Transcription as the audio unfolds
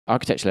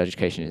architectural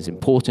education is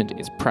important,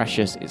 it's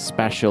precious, it's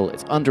special,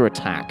 it's under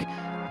attack,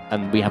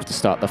 and we have to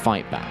start the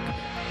fight back.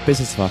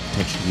 Business of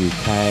Architecture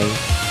UK,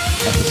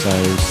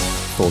 episode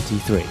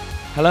 43.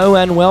 Hello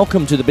and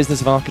welcome to the Business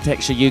of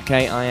Architecture UK.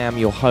 I am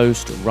your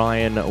host,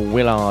 Ryan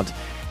Willard.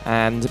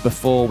 And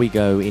before we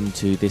go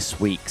into this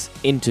week's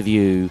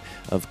interview,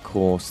 of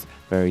course,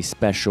 very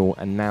special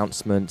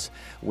announcement.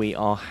 We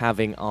are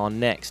having our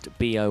next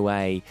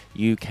BOA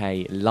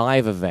UK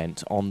live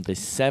event on the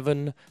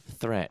 7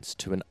 threats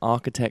to an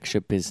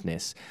architecture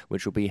business,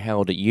 which will be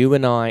held at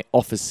U&I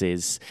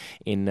offices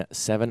in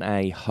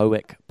 7A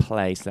Howick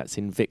Place. That's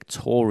in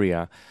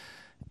Victoria.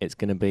 It's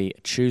going to be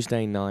a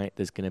Tuesday night.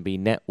 There's going to be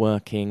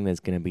networking. There's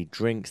going to be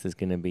drinks. There's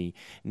going to be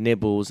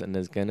nibbles. And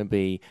there's going to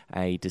be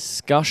a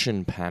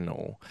discussion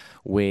panel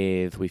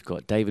we've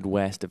got David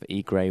West of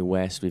E. Gray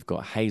West. We've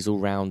got Hazel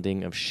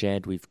Rounding of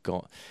Shed. We've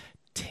got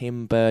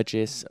Tim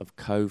Burgess of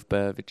Cove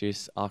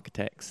Burgess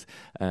Architects.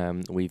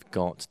 We've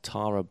got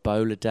Tara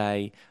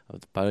Boladay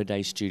of the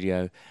Boladay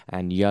Studio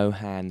and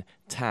Johan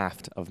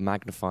Taft of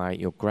Magnify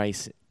Your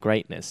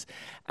Greatness.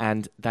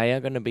 And they are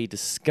going to be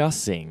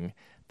discussing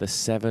the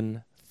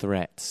 7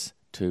 threats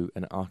to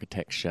an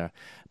architecture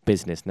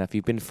business. Now, if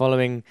you've been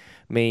following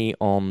me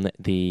on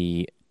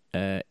the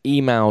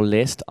email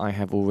list, I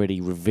have already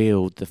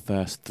revealed the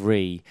first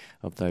 3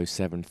 of those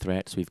 7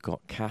 threats. We've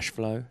got cash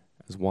flow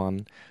as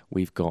 1,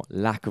 we've got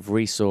lack of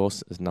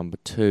resource as number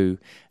 2,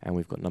 and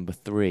we've got number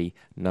 3,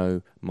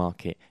 no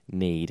market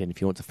need. And if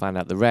you want to find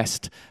out the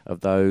rest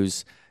of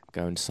those,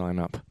 go and sign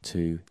up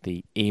to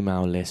the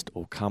email list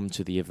or come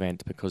to the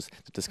event, because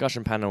the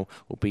discussion panel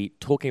will be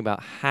talking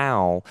about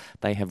how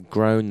they have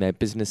grown their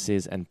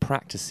businesses and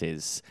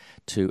practices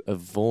to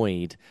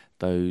avoid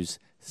those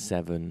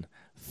 7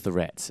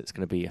 threats. It's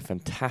going to be a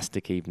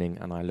fantastic evening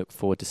and I look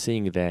forward to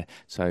seeing you there.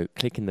 So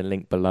click in the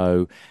link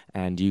below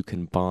and you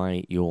can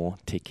buy your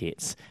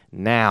tickets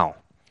now.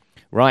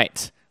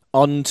 Right.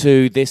 On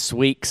to this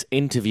week's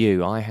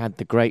interview. I had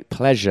the great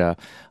pleasure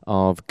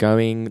of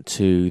going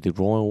to the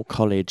Royal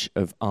College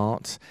of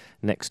Art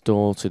next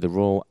door to the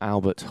Royal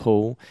Albert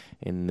Hall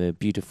in the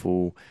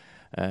beautiful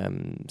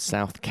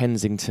South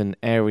Kensington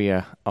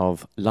area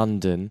of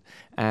London,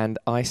 and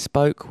I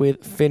spoke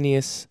with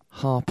Phineas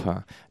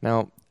Harper.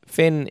 Now,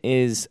 Finn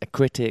is a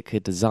critic, a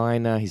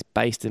designer. He's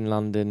based in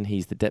London.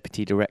 He's the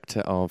deputy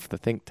director of the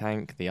think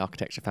tank, the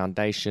Architecture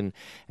Foundation,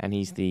 and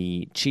he's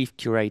the chief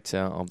curator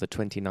of the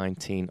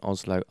 2019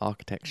 Oslo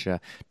Architecture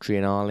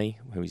Triennale,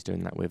 who he's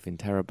doing that with in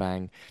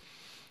Terabang,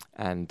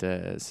 and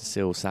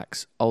Cecile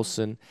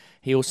Sachs-Olsen.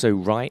 He also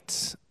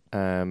writes.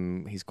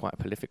 He's quite a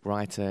prolific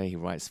writer. He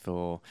writes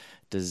for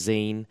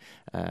Dezeen,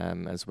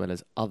 as well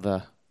as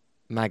other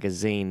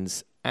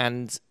magazines.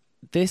 And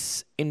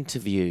this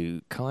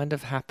interview kind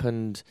of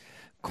happened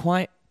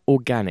quite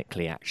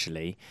organically,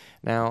 actually.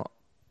 Now,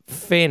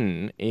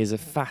 Finn is a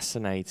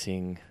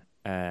fascinating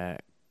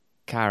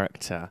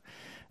character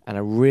and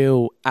a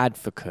real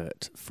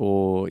advocate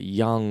for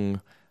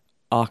young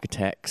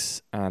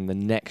architects and the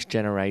next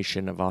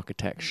generation of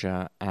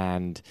architecture,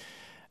 and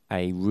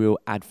a real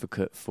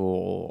advocate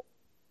for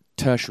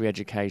tertiary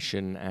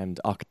education and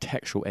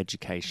architectural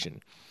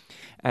education.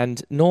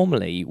 And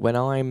normally, when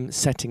I'm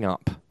setting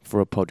up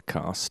for a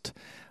podcast,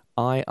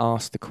 I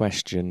ask the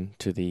question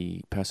to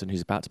the person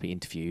who's about to be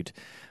interviewed,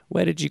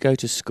 where did you go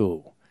to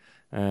school?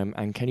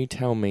 And can you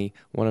tell me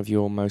one of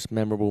your most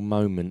memorable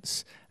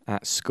moments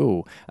at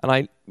school? And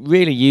I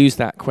really use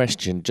that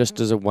question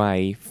just as a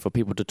way for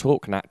people to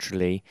talk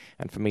naturally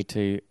and for me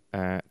to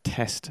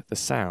test the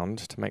sound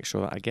to make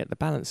sure that I get the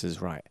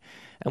balances right.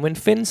 And when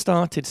Finn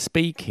started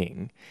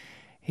speaking,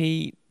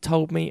 he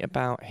told me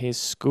about his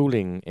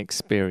schooling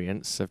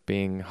experience of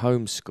being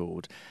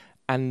homeschooled,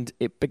 and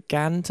it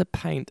began to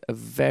paint a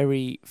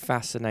very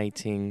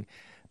fascinating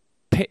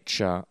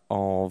picture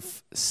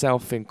of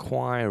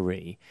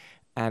self-inquiry,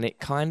 and it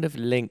kind of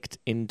linked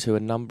into a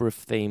number of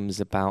themes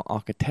about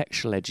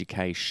architectural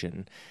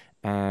education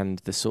and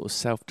the sort of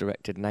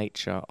self-directed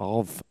nature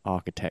of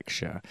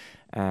architecture,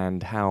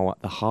 and how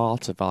at the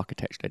heart of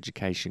architectural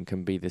education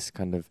can be this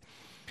kind of,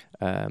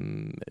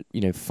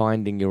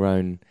 finding your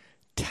own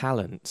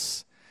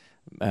talents,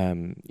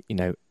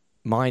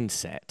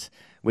 mindset,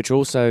 which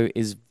also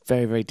is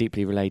very, very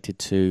deeply related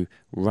to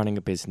running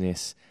a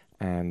business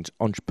and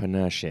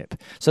entrepreneurship.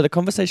 So the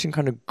conversation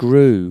kind of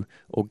grew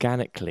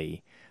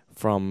organically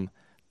from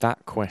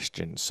that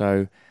question.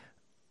 So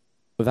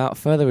without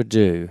further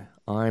ado,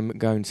 I'm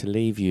going to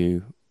leave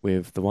you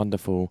with the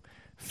wonderful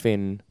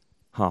Finn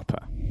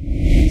Harper.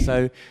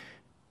 So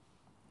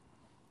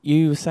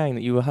you were saying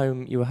that you were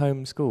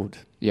homeschooled.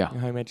 Yeah. You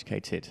were home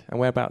educated. And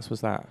whereabouts was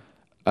that?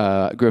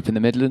 I grew up in the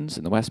Midlands,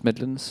 in the West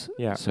Midlands.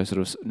 Yeah. So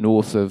sort of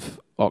north of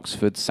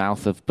Oxford,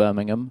 south of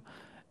Birmingham.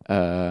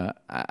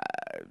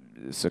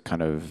 It's a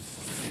kind of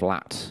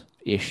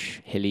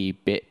flat-ish, hilly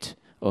bit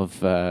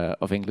of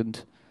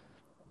England.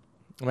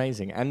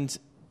 Amazing. And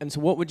so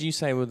what would you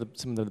say were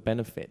some of the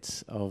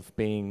benefits of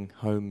being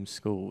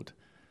homeschooled?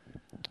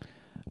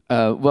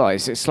 Well,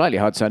 it's slightly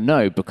hard to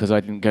know because I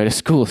didn't go to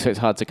school, so it's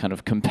hard to kind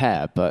of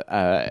compare.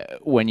 But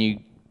when you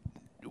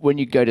when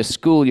you go to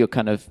school, you're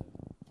kind of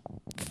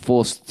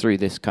forced through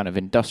this kind of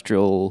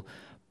industrial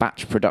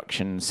batch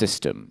production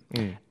system,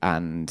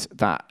 and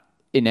that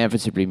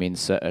inevitably means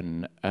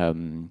certain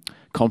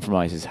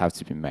compromises have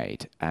to be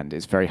made, and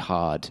it's very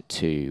hard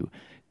to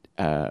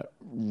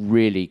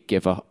really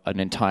give an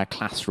entire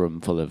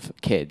classroom full of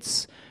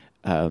kids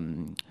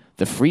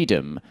the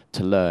freedom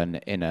to learn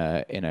in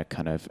a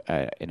kind of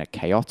in a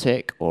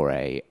chaotic or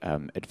a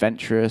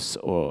adventurous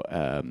or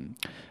a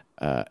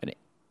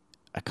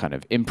kind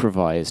of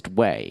improvised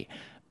way.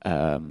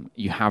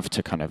 You have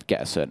to kind of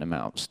get a certain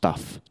amount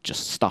of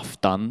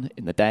stuff done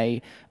in the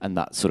day, and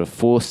that sort of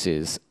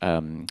forces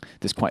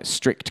this quite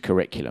strict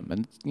curriculum.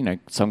 And you know,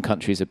 some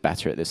countries are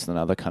better at this than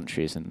other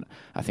countries, and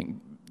I think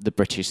the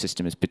British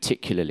system is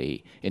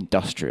particularly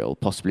industrial,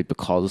 possibly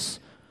because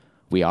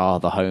we are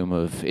the home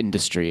of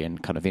industry,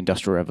 and kind of the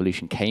Industrial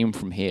Revolution came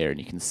from here, and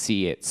you can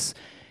see its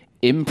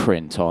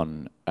imprint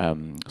on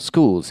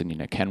schools. And you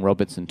know, Ken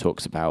Robinson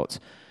talks about,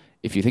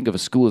 if you think of a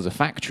school as a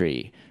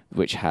factory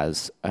which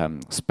has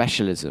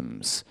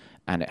specialisms,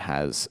 and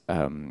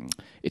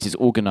it is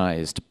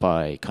organized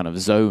by kind of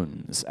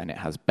zones, and it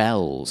has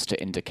bells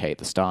to indicate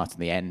the start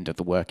and the end of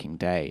the working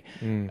day,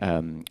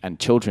 and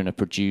children are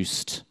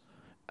produced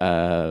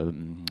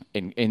in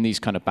these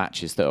kind of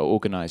batches that are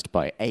organized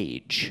by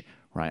age.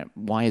 Right?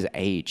 Why is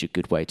age a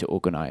good way to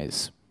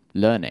organize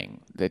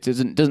learning? It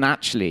doesn't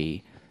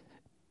actually.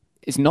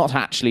 It's not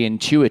actually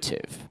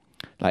intuitive.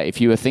 Like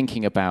if you were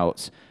thinking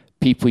about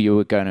people you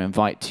were going to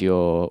invite to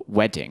your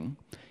wedding,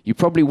 you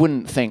probably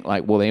wouldn't think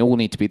like, well, they all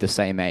need to be the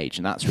same age,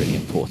 and that's really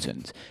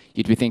important.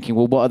 You'd be thinking,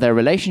 well, what are their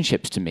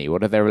relationships to me?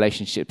 What are their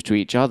relationships to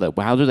each other?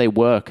 Well, how do they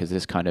work as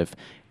this kind of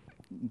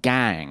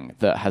gang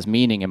that has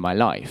meaning in my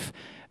life?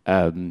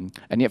 And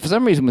yet, for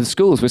some reason, with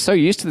schools, we're so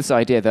used to this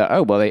idea that,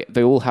 oh, well,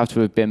 they all have to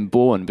have been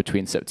born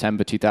between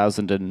September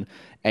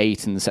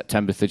 2008 and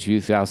September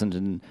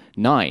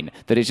 2009,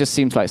 that it just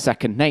seems like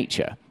second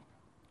nature.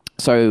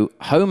 So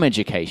home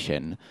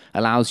education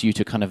allows you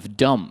to kind of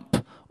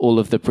dump all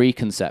of the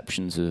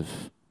preconceptions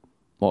of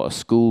what a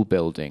school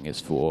building is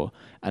for,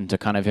 and to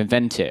kind of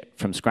invent it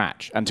from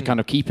scratch, and to kind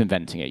of keep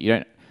inventing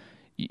it.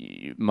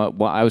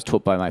 What I was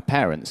taught by my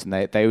parents, and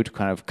they would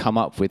kind of come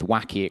up with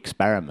wacky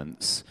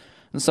experiments.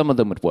 And some of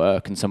them would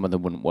work, and some of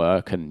them wouldn't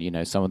work, and you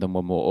know, some of them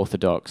were more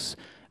orthodox.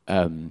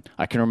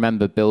 I can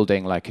remember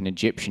building like an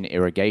Egyptian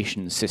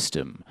irrigation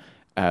system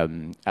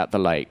at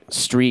the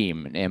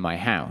stream near my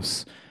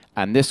house,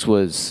 and this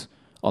was,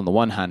 on the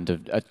one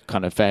hand, a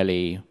kind of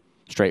fairly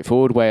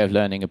straightforward way of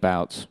learning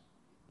about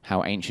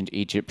how ancient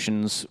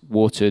Egyptians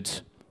watered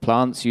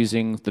plants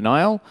using the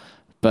Nile,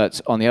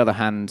 but on the other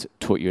hand,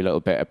 taught you a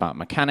little bit about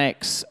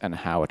mechanics and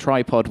how a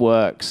tripod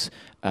works,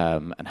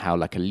 and how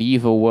like a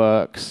lever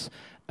works.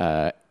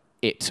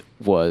 It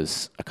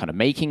was a kind of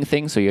making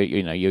thing, so you're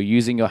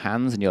using your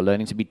hands, and you're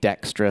learning to be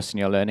dexterous, and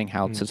you're learning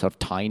how to sort of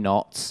tie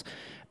knots,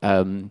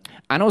 and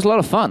it was a lot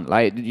of fun,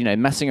 like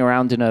messing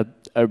around in a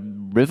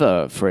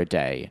river for a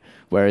day.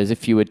 Whereas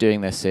if you were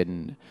doing this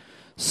in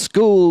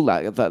school,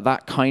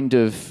 that kind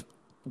of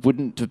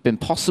wouldn't have been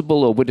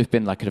possible, or would have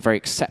been like a very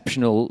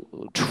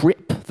exceptional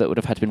trip that would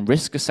have had to been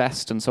risk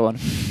assessed and so on.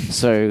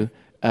 So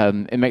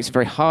it makes it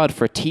very hard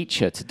for a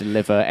teacher to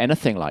deliver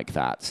anything like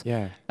that.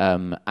 Yeah.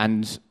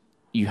 And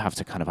you have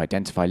to kind of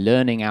identify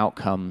learning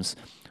outcomes.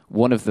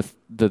 One of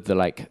the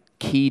like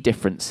key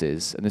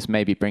differences, and this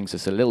maybe brings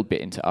us a little bit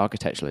into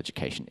architectural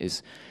education,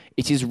 is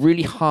it is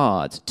really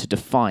hard to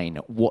define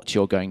what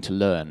you're going to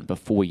learn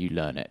before you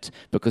learn it,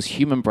 because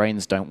human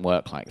brains don't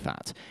work like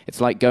that.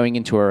 It's like going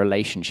into a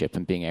relationship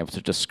and being able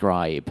to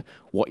describe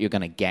what you're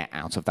going to get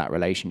out of that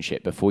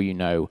relationship before you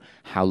know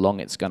how long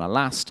it's going to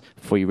last,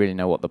 before you really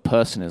know what the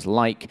person is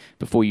like,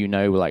 before you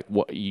know like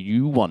what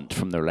you want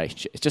from the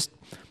relationship.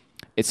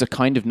 It's a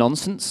kind of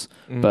nonsense,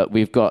 but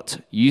we've got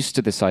used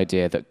to this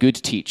idea that good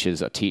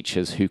teachers are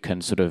teachers who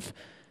can sort of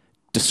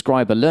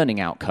describe a learning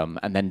outcome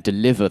and then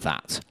deliver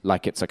that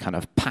like it's a kind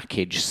of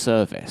package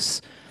service.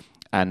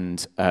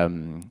 And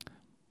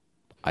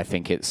I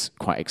think it's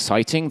quite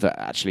exciting that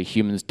actually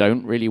humans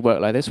don't really work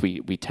like this.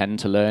 We tend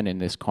to learn in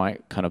this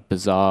quite kind of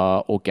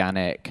bizarre,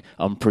 organic,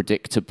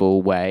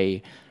 unpredictable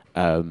way.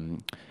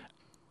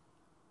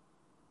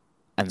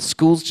 And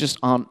schools just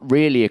aren't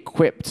really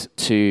equipped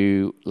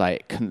to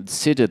like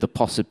consider the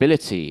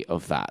possibility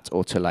of that,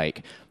 or to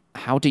like,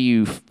 how do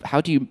you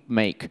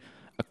make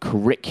a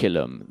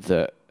curriculum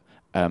that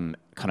kind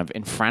of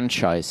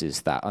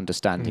enfranchises that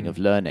understanding of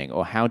learning,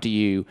 or how do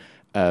you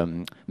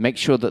make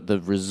sure that the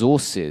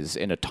resources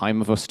in a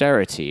time of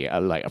austerity are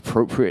like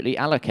appropriately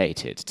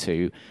allocated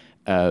to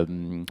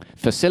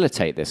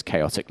facilitate this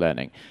chaotic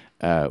learning?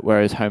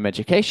 Whereas home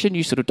education,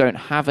 you sort of don't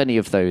have any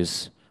of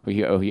those, or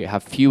you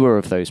have fewer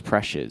of those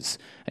pressures,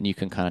 and you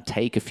can kind of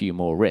take a few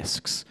more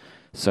risks.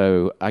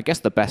 So I guess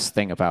the best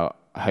thing about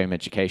home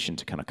education,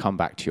 to kind of come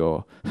back to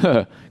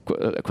your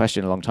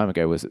question a long time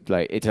ago, was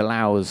like it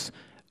allows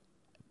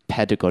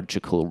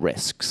pedagogical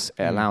risks.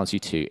 It allows you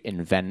to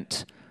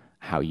invent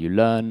how you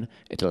learn.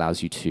 It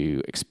allows you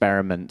to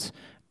experiment.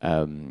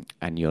 and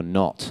you're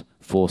not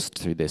forced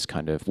through this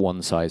kind of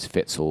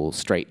one-size-fits-all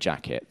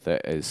straitjacket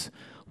that is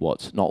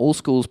what not all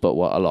schools, but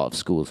what a lot of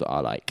schools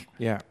are like.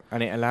 Yeah,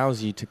 and it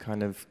allows you to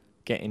kind of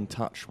get in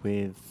touch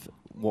with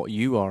what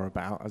you are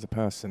about as a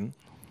person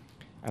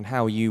and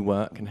how you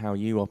work and how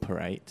you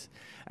operate.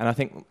 And I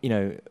think,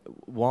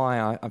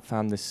 why I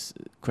found this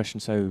question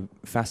so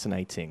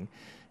fascinating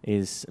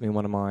is,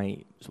 one of my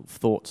sort of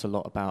thoughts a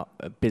lot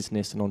about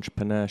business and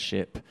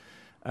entrepreneurship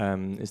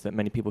is that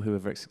many people who are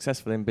very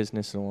successful in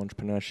business or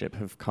entrepreneurship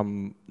have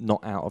come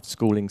not out of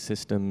schooling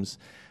systems,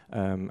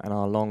 and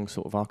our long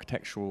sort of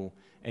architectural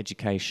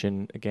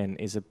education, again,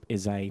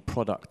 is a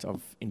product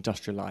of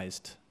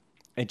industrialized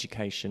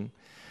education.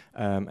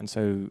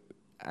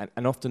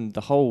 And often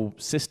the whole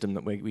system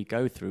that we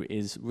go through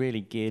is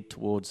really geared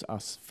towards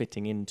us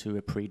fitting into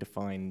a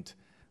predefined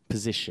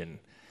position,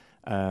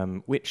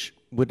 which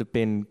would have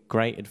been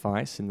great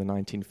advice in the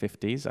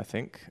 1950s. I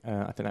think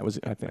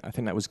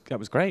that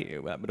was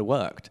great. That would have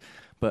worked.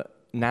 But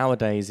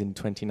nowadays, in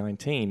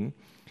 2019,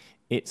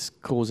 it's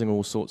causing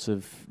all sorts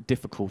of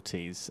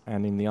difficulties,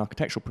 and in the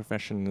architectural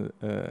profession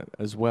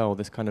as well.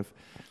 This kind of,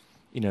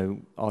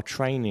 our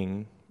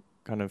training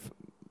kind of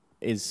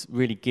is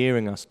really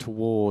gearing us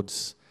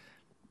towards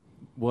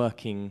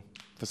working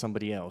for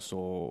somebody else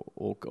or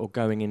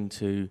going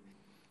into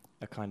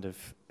a kind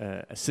of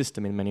a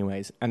system in many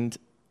ways. And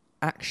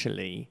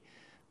actually,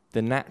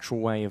 the natural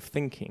way of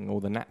thinking, or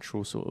the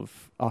natural sort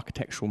of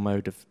architectural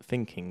mode of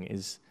thinking,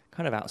 is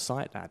kind of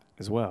outside that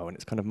as well. And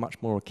it's kind of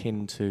much more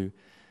akin to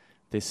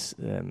this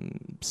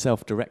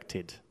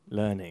self-directed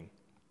learning.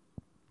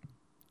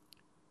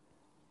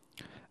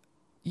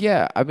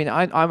 Yeah,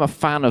 I'm a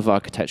fan of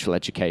architectural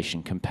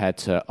education compared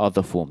to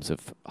other forms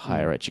of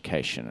higher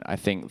education. I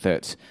think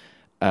that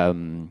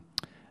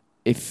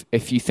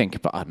if you think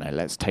about, I don't know,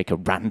 let's take a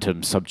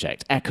random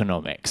subject,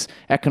 economics.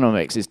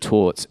 Economics is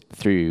taught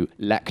through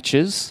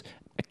lectures,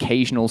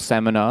 occasional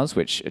seminars,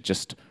 which are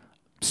just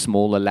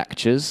smaller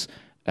lectures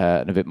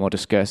and a bit more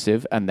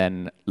discursive, and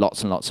then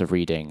lots and lots of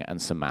reading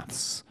and some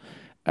maths.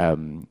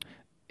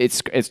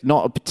 It's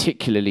not a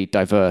particularly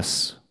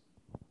diverse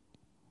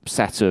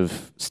set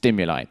of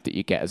stimuli that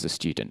you get as a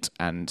student,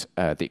 and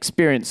the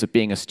experience of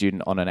being a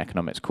student on an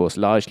economics course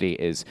largely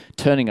is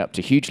turning up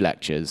to huge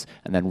lectures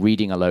and then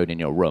reading alone in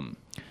your room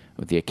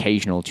with the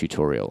occasional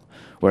tutorial.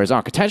 Whereas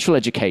architectural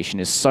education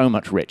is so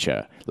much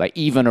richer. Like,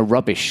 even a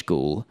rubbish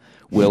school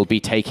will be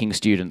taking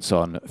students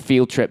on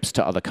field trips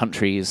to other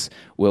countries,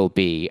 will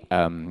be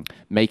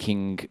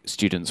making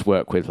students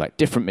work with like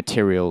different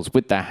materials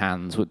with their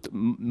hands, with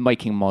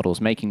making models,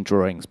 making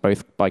drawings,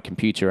 both by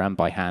computer and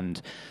by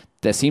hand.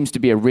 There seems to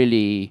be a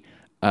really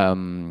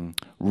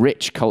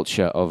rich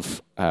culture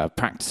of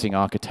practicing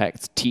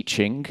architects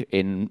teaching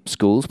in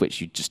schools,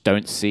 which you just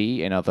don't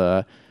see in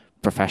other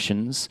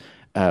professions.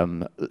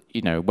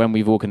 When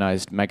we've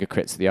organized mega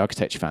crits at the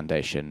Architecture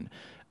Foundation,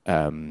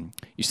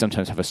 you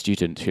sometimes have a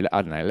student who,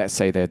 I don't know, let's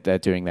say they're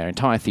doing their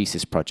entire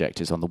thesis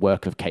project is on the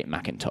work of Kate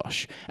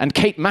Mackintosh, and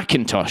Kate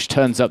Mackintosh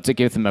turns up to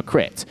give them a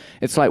crit.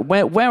 It's like,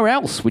 where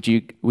else would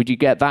you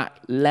get that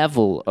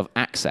level of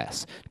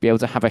access to be able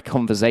to have a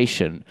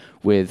conversation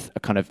with a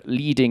kind of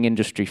leading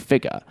industry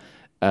figure?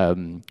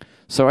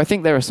 So I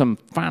think there are some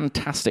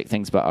fantastic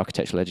things about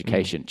architectural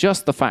education.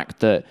 Just the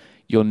fact that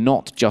you're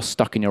not just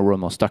stuck in your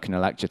room or stuck in a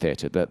lecture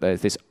theatre, that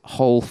there's this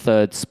whole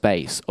third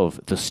space of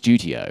the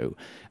studio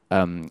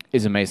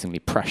is amazingly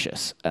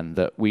precious, and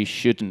that we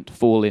shouldn't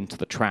fall into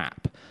the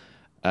trap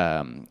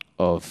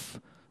of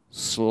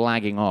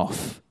slagging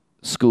off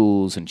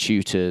schools and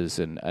tutors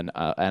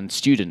and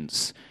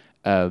students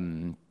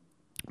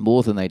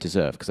more than they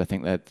deserve, because I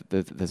think that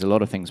there's a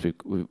lot of things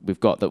we've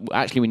got that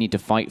actually we need to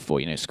fight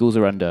for. Schools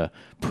are under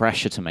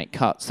pressure to make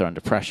cuts, they're under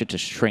pressure to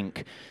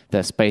shrink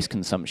their space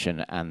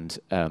consumption, and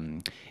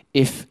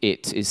if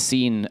it is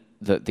seen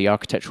that the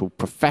architectural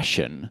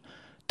profession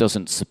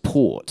doesn't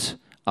support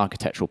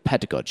architectural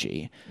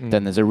pedagogy,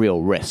 then there's a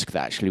real risk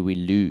that actually we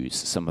lose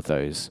some of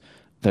those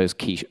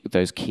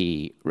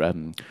key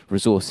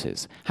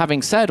resources.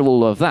 Having said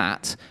all of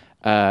that,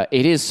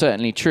 it is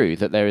certainly true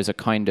that there is a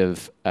kind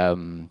of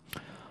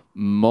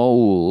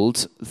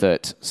mold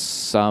that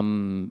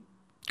some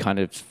kind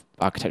of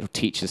architectural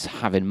teachers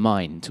have in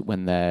mind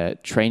when they're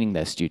training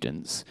their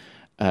students.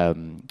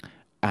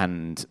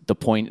 And the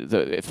point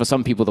that, for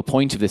some people, the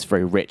point of this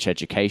very rich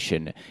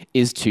education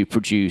is to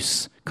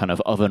produce kind of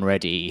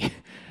oven-ready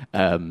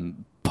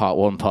part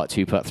 1, part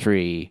 2, part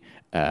 3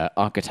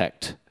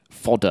 architect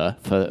fodder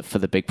for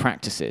the big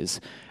practices.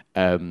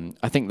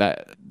 I think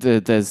that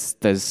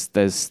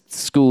there's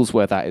schools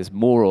where that is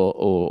more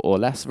or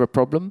less of a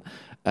problem,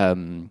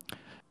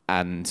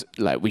 and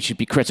like we should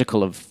be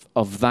critical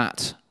of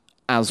that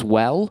as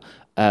well.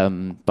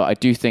 But I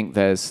do think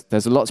there's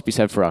a lot to be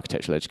said for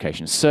architectural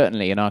education.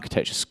 Certainly, an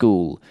architecture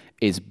school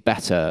is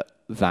better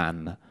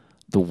than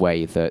the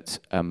way that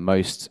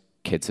most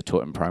kids are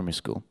taught in primary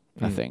school,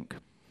 I think.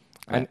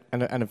 And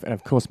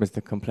of course, with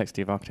the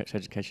complexity of architecture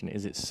education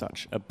is it's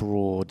such a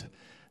broad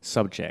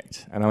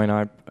subject. And I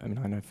know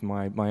from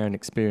my own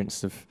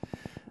experience of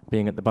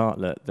being at the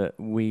Bartlett, that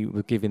we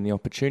were given the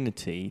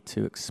opportunity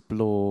to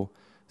explore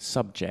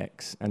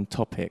subjects and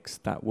topics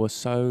that were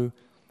so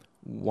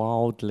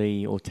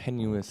wildly or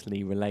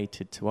tenuously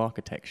related to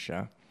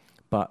architecture,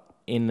 but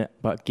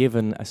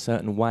given a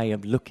certain way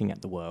of looking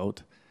at the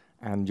world,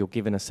 and you're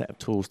given a set of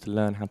tools to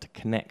learn how to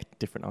connect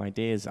different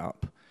ideas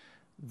up.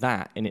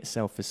 That in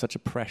itself is such a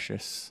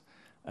precious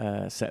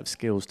set of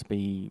skills to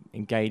be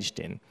engaged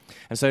in.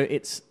 And so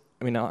it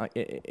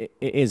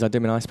is.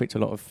 I speak to a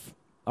lot of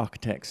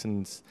architects,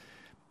 and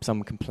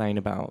some complain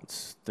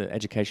about the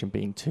education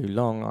being too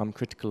long. I'm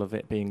critical of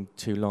it being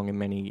too long in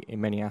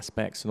many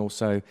aspects, and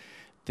also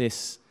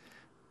this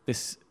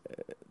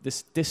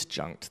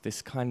disjunct,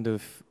 this kind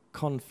of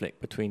conflict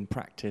between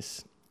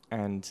practice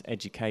and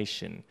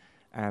education.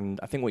 And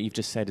I think what you've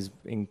just said is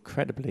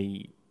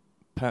incredibly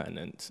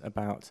pertinent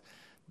about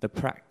the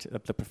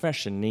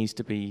profession needs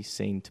to be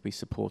seen to be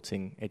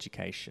supporting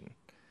education.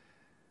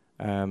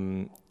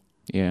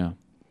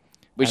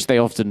 Which they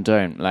often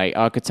don't. Like,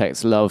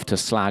 architects love to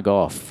slag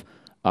off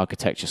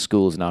architecture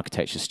schools and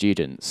architecture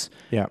students.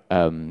 Yeah.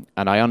 And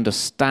I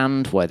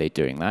understand why they're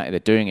doing that. They're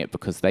doing it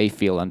because they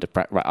feel under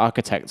pressure. Right,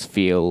 architects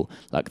feel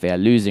like they are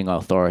losing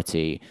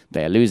authority,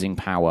 they are losing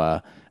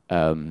power,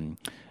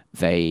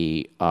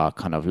 they are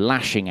kind of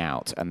lashing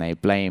out, and they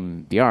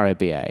blame the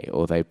RIBA,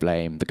 or they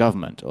blame the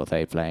government, or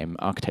they blame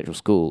architectural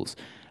schools.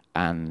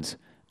 And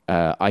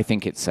I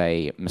think it's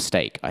a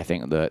mistake. I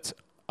think that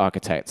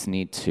architects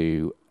need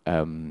to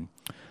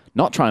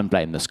not try and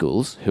blame the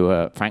schools, who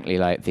are frankly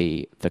like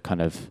the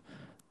kind of,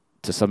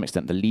 to some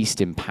extent, the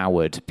least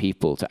empowered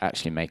people to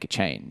actually make a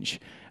change,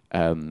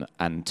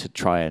 and to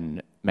try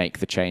and make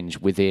the change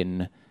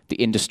within the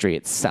industry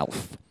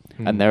itself.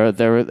 And there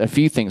are a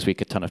few things we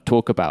could kind of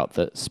talk about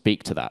that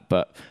speak to that.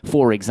 But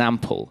for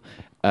example,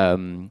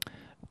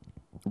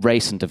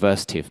 race and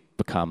diversity have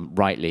become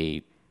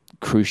rightly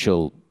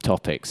crucial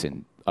topics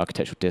in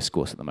architectural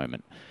discourse at the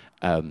moment.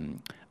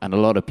 And a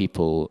lot of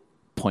people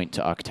point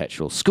to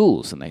architectural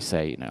schools, and they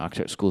say,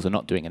 architectural schools are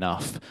not doing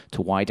enough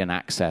to widen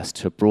access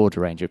to a broader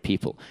range of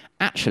people.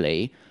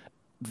 Actually,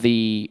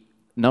 the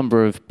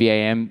number of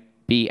BAME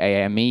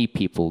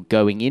people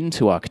going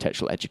into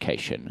architectural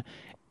education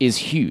is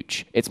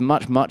huge. It's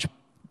much, much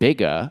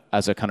bigger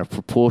as a kind of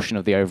proportion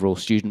of the overall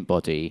student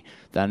body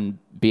than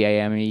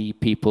BAME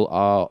people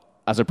are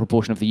as a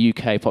proportion of the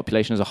UK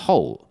population as a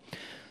whole.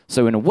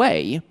 So in a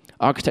way,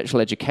 architectural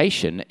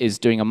education is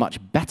doing a much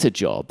better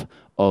job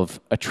of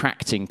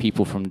attracting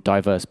people from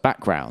diverse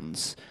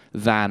backgrounds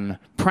than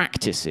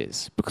practice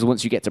is. Because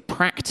once you get to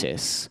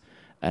practice,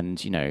 and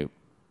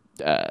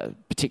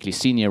particularly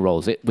senior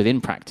roles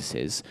within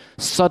practices,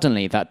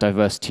 suddenly that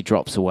diversity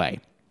drops away.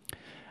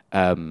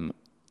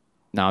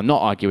 Now, I'm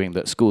not arguing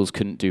that schools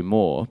couldn't do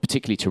more,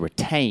 particularly to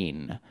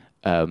retain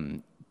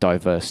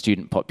diverse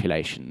student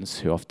populations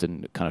who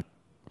often kind of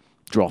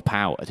drop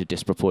out at a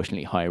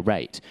disproportionately high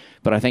rate.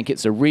 But I think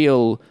it's a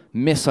real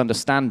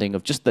misunderstanding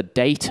of just the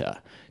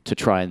data to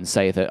try and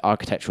say that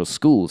architectural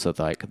schools are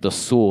like the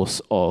source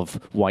of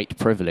white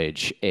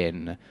privilege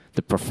in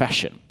the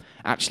profession.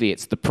 Actually,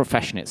 it's the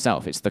profession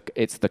itself. It's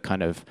the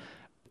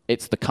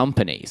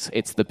companies,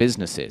 it's the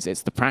businesses,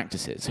 it's the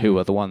practices who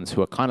are the ones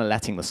who are kind of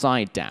letting the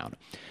side down.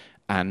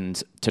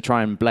 And to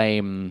try and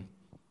blame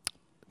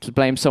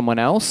someone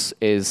else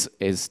is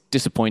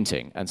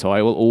disappointing. And so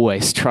I will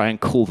always try and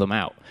call them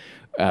out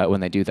when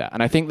they do that.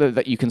 And I think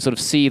that you can sort of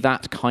see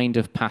that kind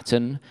of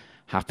pattern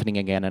happening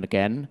again and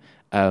again.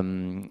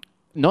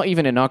 Not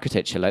even in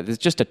architecture. Like, there's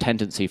just a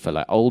tendency for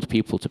like old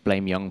people to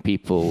blame young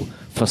people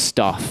for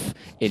stuff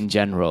in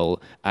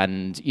general.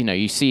 And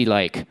you see,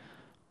 like,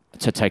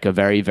 to take a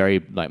very,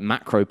 very like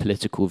macro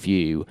political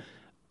view,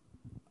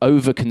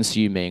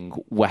 over-consuming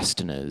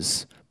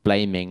Westerners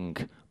blaming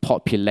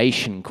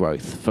population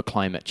growth for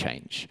climate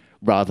change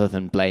rather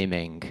than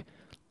blaming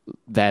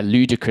their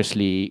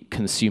ludicrously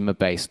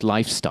consumer-based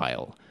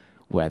lifestyle,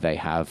 where they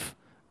have,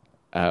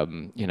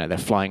 they're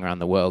flying around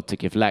the world to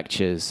give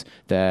lectures,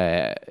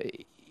 they're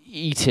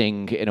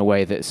eating in a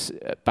way that's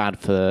bad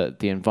for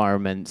the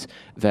environment,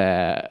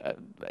 they're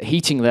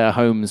heating their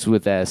homes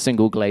with their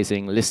single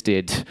glazing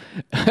listed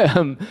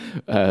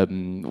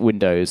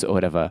windows or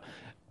whatever.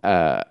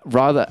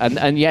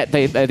 And yet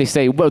they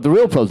say, well, the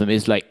real problem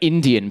is like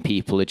Indian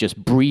people are just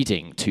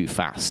breeding too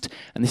fast.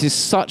 And this is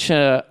such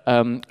a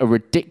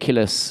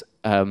ridiculous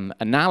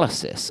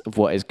analysis of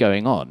what is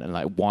going on and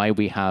like why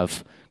we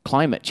have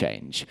climate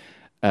change.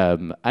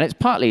 And it's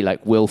partly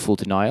like willful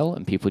denial,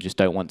 and people just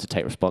don't want to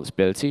take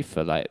responsibility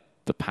for like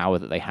the power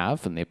that they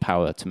have and the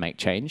power to make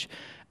change.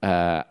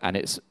 And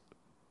it's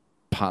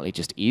partly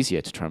just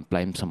easier to try and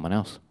blame someone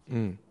else.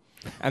 Mm.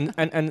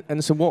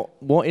 And so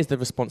what is the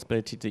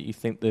responsibility that you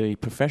think the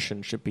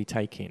profession should be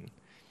taking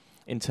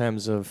in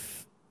terms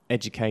of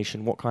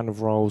education? What kind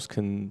of roles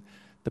can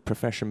the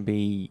profession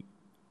be,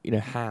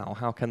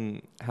 how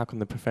can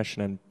the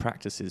profession and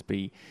practices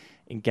be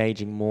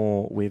engaging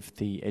more with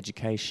the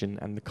education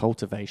and the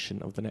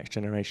cultivation of the next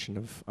generation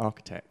of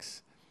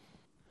architects?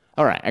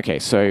 All right. Okay.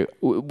 So,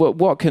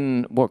 what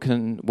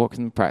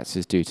can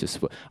practices do to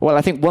support? Well,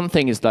 I think one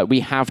thing is that we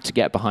have to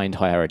get behind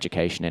higher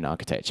education in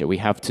architecture. We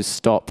have to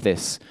stop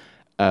this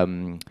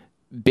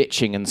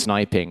bitching and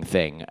sniping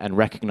thing and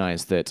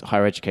recognize that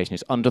higher education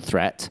is under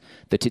threat,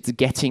 that it's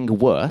getting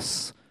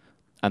worse,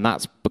 and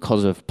that's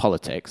because of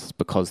politics,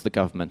 because the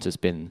government has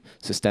been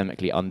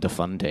systemically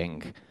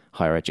underfunding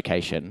higher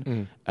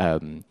education,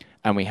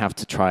 and we have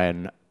to try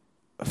and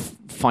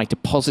fight a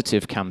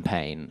positive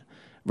campaign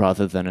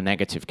rather than a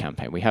negative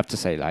campaign. We have to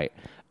say, like,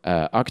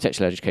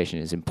 architectural education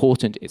is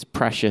important, it's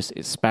precious,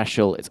 it's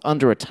special, it's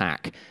under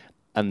attack,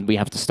 and we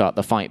have to start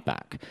the fight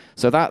back.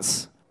 So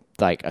that's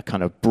like a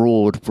kind of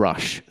broad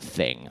brush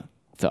thing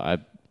that I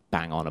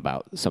bang on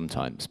about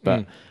sometimes.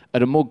 But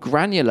at a more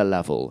granular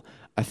level,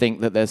 I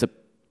think that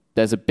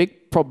there's a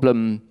big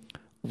problem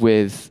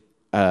with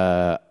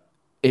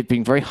it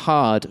being very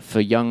hard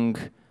for young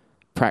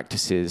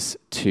practices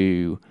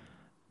to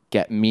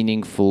get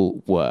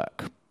meaningful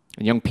work,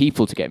 and young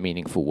people to get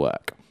meaningful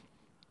work.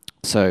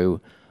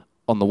 So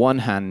on the one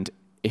hand,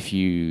 if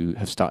you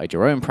have started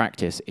your own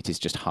practice, it is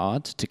just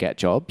hard to get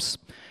jobs.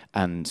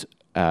 And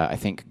I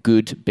think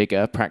good,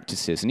 bigger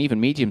practices, and even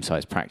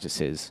medium-sized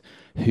practices,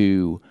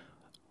 who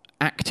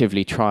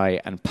actively try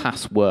and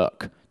pass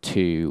work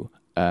to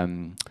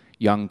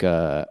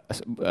younger,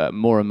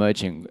 more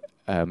emerging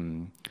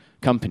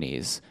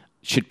companies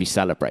should be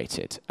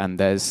celebrated. And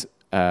there's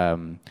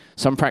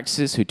some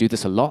practices who do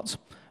this a lot,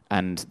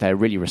 and they're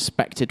really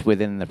respected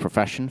within the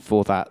profession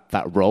for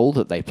that role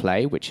that they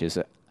play, which is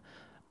a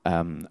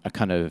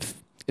kind of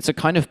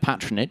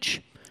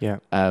patronage. Yeah.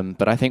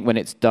 But I think when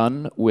it's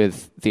done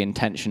with the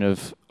intention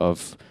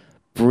of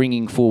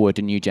bringing forward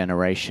a new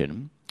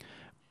generation,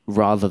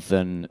 rather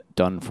than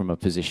done from a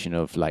position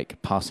of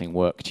like passing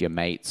work to your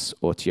mates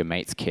or to your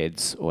mates'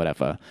 kids or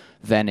whatever,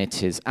 then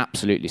it is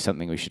absolutely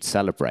something we should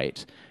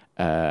celebrate.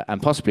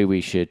 And possibly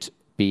we should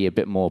be a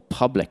bit more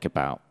public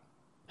about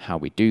how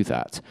we do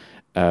that.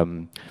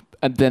 And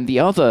then the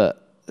other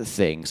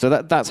thing, so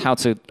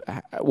that's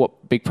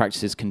what big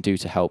practices can do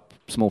to help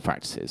small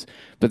practices.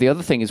 But the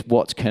other thing is,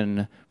 what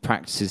can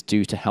practices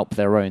do to help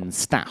their own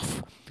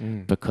staff?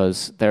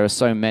 Because there are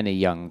so many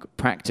young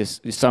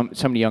so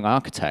many young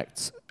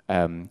architects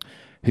who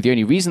the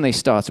only reason they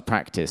start a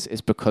practice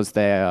is because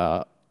they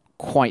are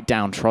quite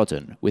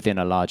downtrodden within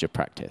a larger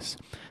practice.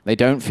 They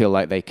don't feel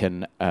like they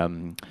can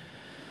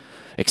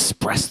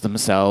express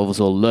themselves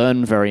or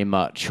learn very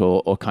much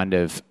or kind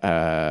of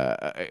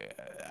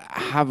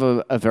have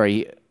a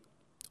very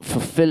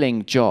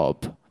fulfilling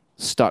job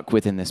stuck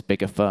within this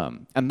bigger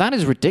firm. And that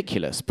is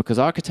ridiculous, because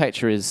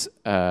architecture is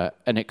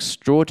an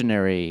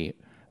extraordinary,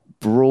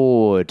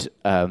 broad,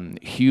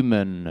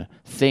 human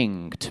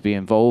thing to be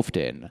involved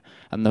in.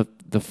 And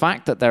the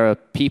fact that there are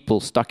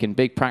people stuck in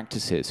big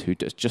practices who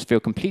just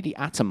feel completely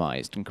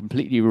atomized and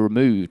completely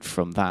removed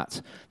from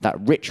that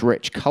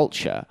rich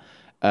culture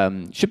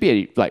should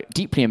be like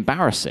deeply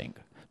embarrassing,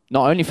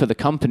 not only for the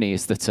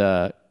companies that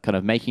are kind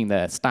of making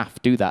their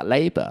staff do that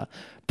labor,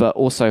 but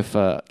also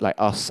for like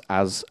us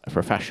as a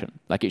profession.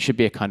 Like, it should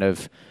be a kind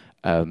of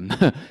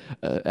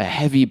a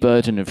heavy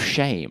burden of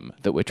shame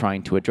that we're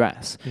trying to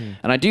address.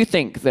 And I do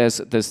think there's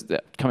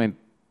coming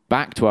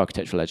back to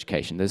architectural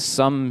education, there's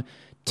some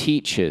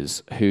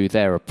teachers who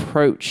their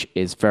approach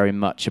is very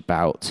much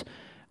about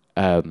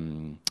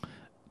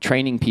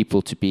training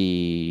people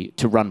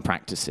to run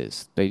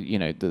practices.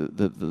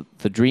 The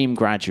dream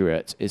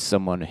graduate is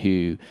someone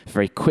who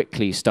very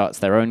quickly starts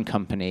their own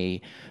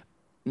company,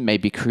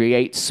 maybe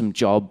creates some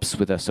jobs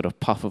with a sort of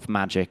puff of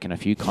magic and a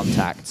few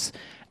contacts,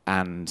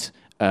 and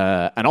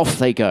off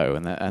they go,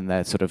 and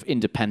they're sort of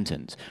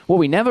independent. What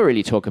we never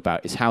really talk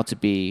about is how to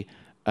be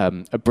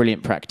a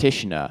brilliant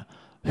practitioner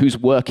who's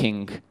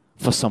working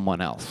for someone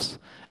else.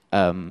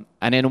 And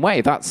in a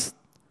way, that's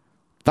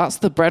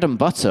the bread and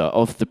butter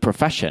of the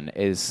profession,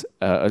 is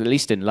at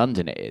least in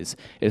London it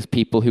is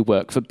people who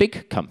work for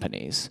big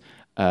companies,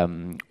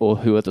 or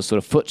who are the sort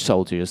of foot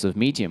soldiers of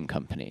medium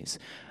companies.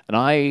 And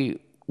I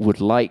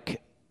would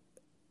like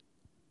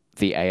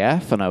the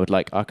AF, and I would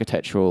like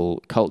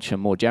architectural culture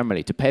more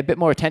generally, to pay a bit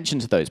more attention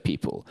to those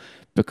people,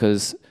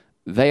 because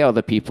they are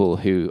the people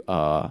who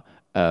are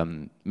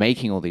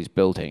making all these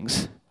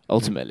buildings.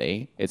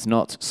 Ultimately, it's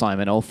not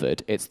Simon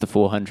Alford, it's the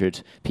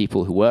 400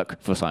 people who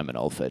work for Simon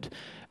Alford.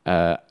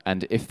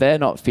 And if they're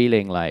not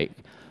feeling like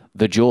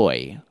the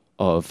joy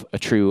of a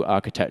true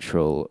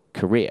architectural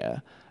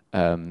career,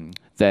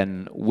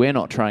 then we're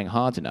not trying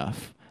hard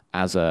enough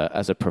as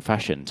a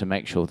profession to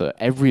make sure that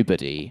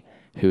everybody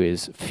who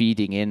is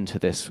feeding into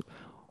this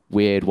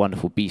weird,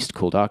 wonderful beast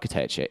called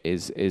architecture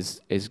is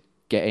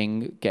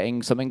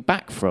getting something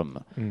back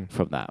from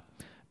that.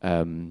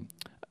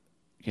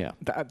 Yeah,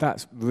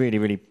 that's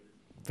really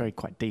very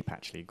quite deep,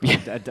 actually.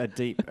 a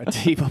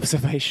deep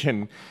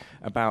observation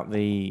about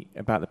the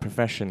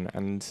profession,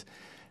 and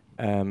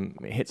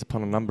it hits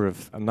upon a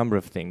number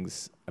of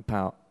things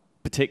about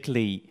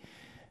particularly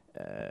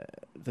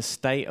the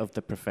state of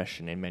the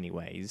profession in many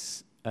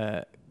ways.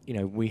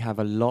 we have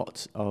a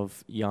lot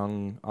of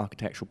young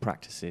architectural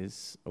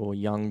practices or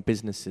young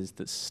businesses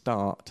that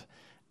start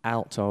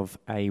out of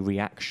a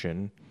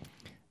reaction,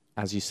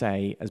 as you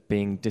say, as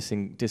being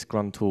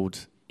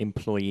disgruntled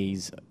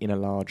employees in a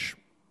large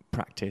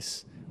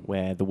practice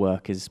where the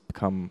work has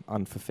become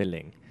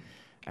unfulfilling.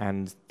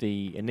 And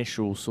the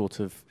initial sort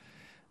of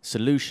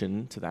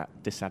solution to that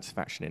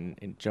dissatisfaction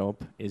in job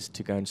is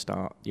to go and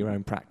start your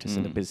own practice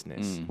in a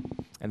business.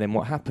 And then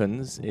what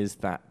happens is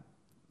that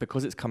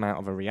because it's come out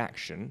of a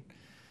reaction,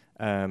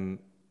 and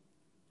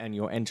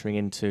you're entering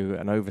into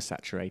an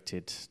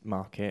oversaturated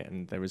market,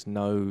 and there is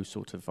no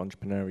sort of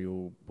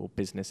entrepreneurial or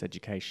business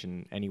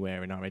education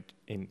anywhere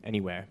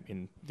anywhere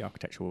in the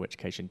architectural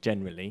education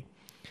generally,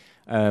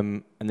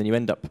 and then you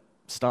end up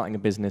starting a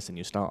business, and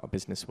you start a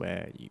business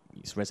where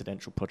it's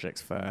residential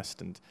projects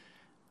first, and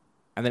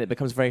then it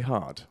becomes very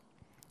hard.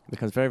 It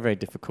becomes very, very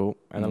difficult,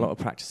 and a lot of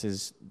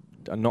practices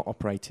are not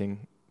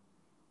operating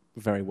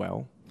very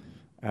well.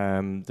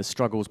 The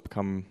struggles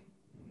become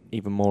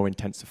even more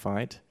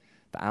intensified.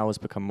 The hours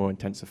become more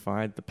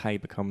intensified. The pay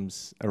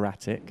becomes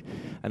erratic.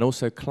 And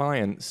also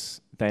clients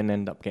then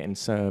end up getting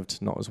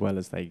served not as well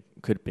as they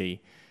could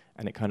be.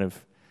 And it kind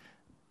of,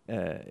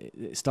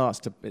 it starts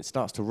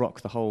to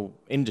rock the whole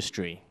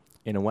industry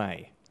in a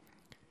way.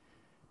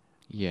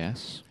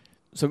 Yes.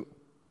 So,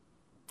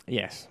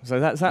 yes. So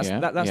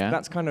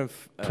that's kind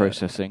of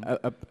processing.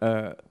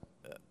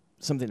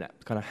 Something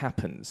that kind of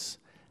happens.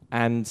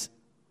 And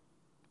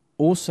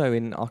also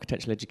in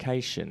architectural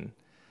education,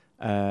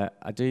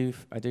 I do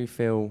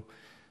feel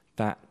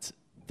that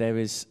there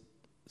is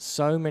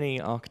so many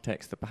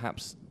architects that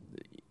perhaps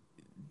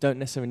don't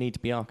necessarily need to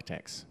be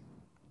architects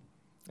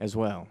as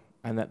well,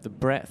 and that the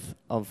breadth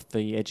of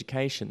the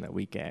education that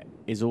we get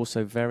is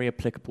also very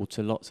applicable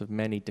to lots of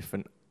many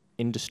different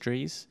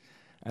industries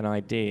and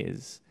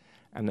ideas,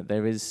 and that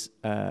there is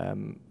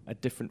a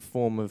different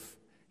form of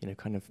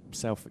kind of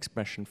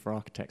self-expression for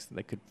architects, that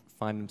they could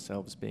find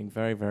themselves being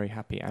very, very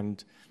happy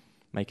and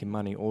making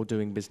money or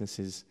doing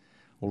businesses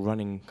or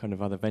running kind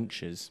of other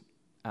ventures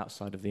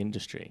outside of the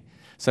industry.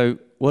 So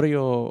what are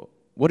your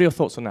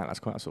thoughts on that? That's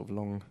quite a sort of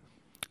long...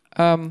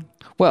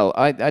 Well,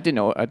 I didn't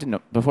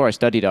know. Before I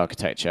studied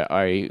architecture,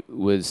 I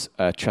was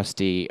a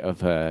trustee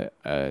of a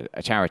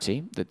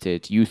charity that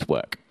did youth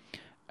work.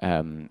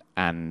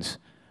 And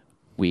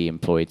we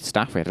employed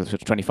staff. We had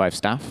 25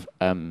 staff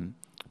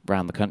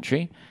around the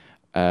country.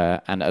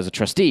 And as a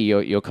trustee,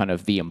 you're kind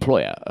of the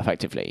employer,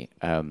 effectively.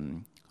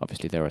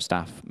 Obviously, there are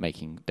staff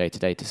making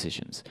day-to-day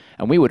decisions.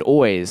 And we would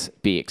always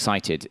be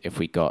excited if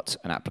we got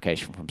an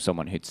application from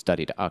someone who'd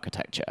studied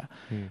architecture,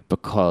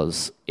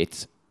 because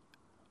it's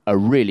a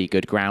really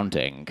good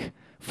grounding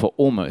for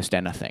almost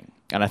anything.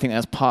 And I think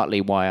that's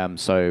partly why I'm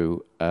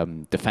so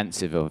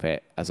defensive of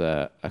it as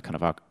a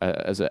kind of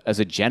as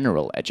a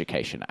general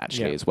education,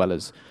 actually, as well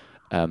as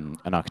an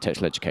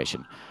architectural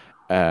education.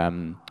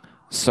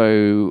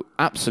 So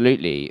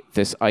absolutely,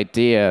 this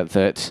idea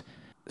that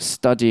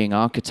studying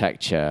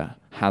architecture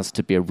has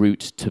to be a route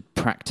to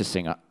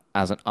practicing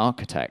as an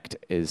architect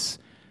is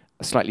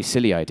a slightly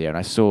silly idea. And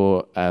I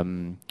saw,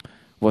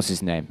 what's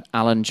his name?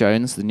 Alan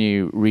Jones, the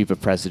new RIBA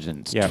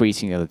president,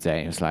 tweeting the other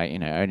day. He was like,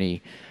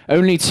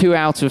 only 2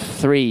 out of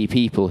 3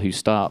 people who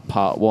start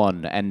part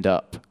 1 end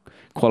up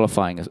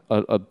qualifying as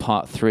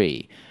part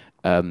 3.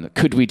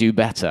 Could we do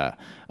better?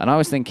 And I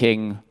was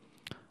thinking,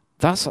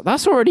 that's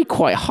already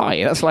quite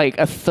high. That's like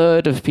a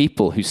third of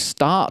people who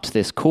start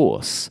this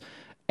course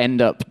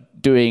end up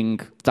doing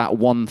that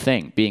one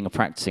thing, being a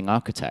practicing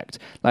architect.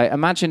 Like,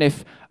 imagine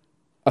if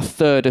a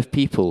third of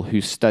people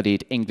who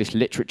studied English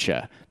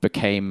literature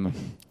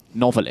became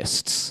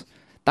novelists.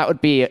 That would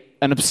be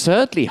an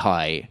absurdly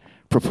high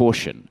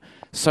proportion.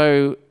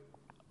 So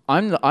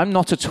I'm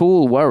not at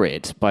all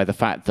worried by the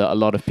fact that a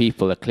lot of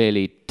people are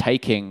clearly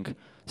taking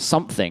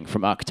something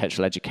from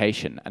architectural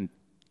education and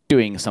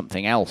doing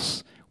something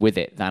else with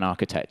it than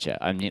architecture.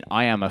 I mean,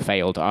 I am a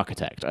failed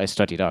architect. I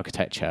studied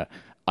architecture.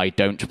 I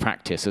don't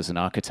practice as an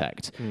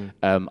architect.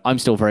 I'm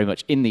still very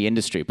much in the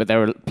industry, but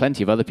there are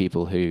plenty of other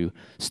people who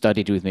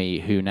studied with me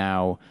who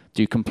now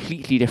do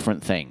completely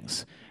different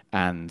things.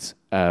 And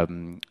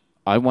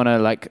I want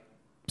to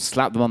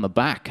slap them on the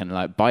back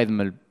and buy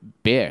them a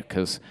beer,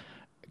 because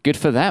good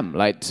for them.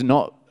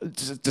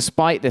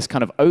 Despite this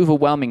kind of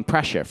overwhelming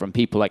pressure from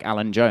people like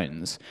Alan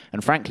Jones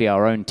and frankly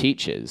our own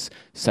teachers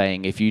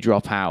saying, if you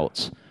drop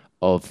out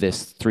of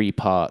this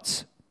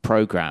 3-part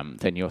program,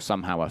 then you're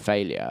somehow a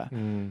failure.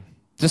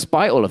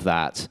 Despite all of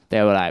that,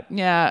 they were like,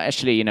 yeah,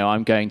 actually,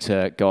 I'm going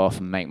to go off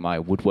and make my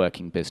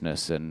woodworking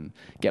business and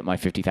get my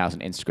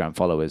 50,000 Instagram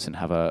followers and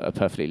have a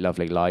perfectly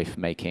lovely life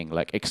making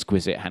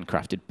exquisite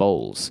handcrafted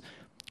bowls.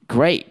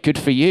 Great, good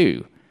for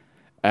you.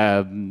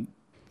 So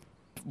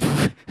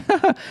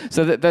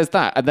there's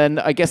that. And then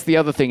I guess the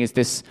other thing is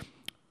this,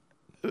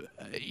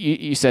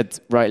 you said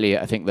rightly,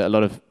 I think, that a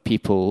lot of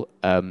people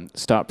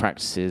start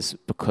practices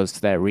because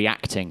they're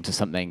reacting to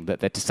something that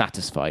they're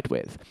dissatisfied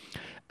with.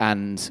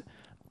 And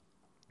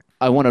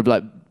I want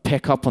to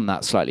pick up on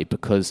that slightly,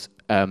 because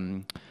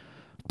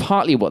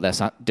partly what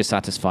they're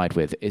dissatisfied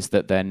with is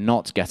that they're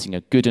not getting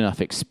a good enough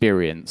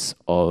experience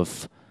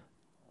of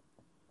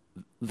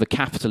the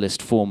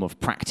capitalist form of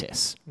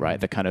practice,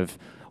 right? The kind of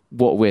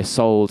what we're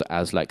sold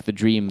as like the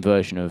dream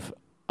version of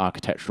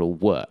architectural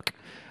work.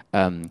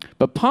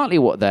 But partly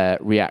what they're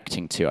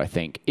reacting to, I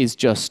think, is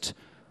just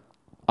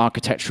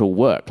architectural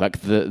work.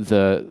 Like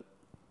the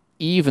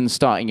even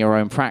starting your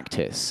own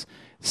practice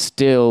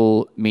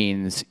still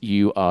means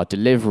you are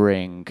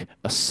delivering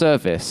a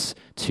service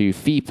to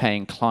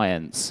fee-paying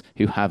clients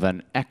who have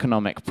an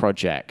economic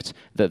project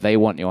that they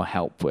want your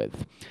help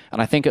with.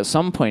 And I think at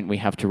some point we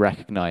have to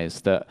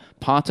recognize that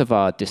part of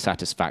our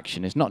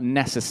dissatisfaction is not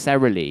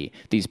necessarily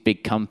these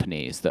big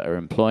companies that are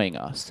employing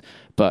us,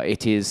 but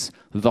it is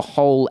the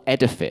whole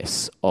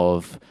edifice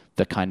of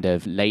the kind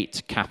of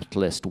late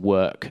capitalist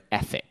work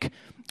ethic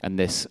and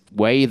this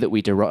way that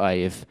we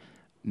derive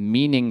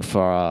meaning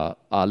for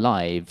our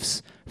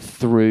lives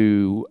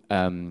through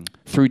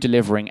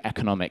delivering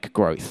economic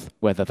growth,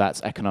 whether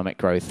that's economic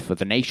growth for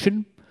the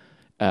nation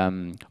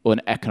or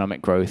an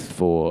economic growth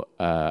for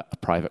a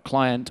private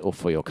client or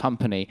for your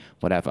company,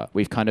 whatever.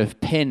 We've kind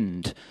of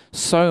pinned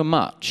so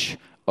much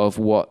of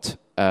what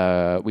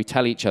we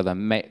tell each other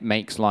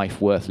makes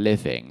life worth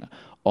living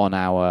on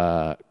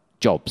our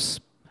jobs.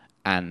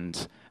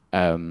 And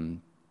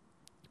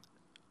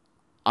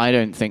I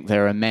don't think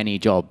there are many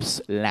jobs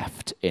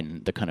left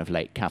in the kind of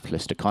late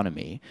capitalist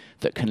economy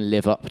that can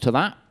live up to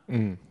that.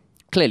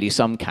 Clearly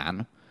some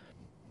can.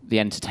 The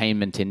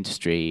entertainment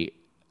industry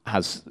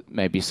has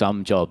maybe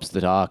some jobs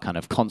that are kind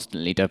of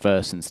constantly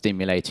diverse and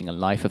stimulating and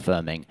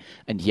life-affirming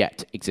and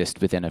yet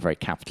exist within a very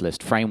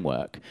capitalist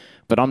framework.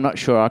 But I'm not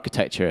sure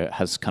architecture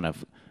has kind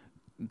of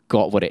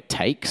got what it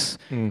takes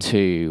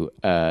to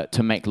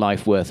make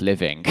life worth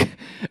living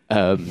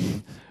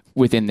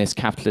within this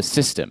capitalist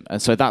system.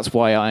 And so that's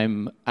why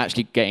I'm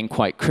actually getting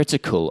quite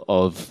critical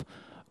of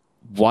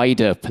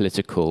wider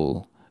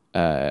political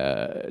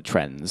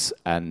trends.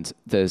 And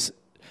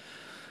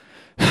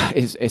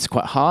it's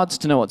quite hard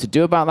to know what to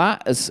do about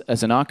that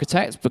as an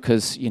architect,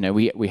 because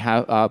we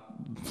have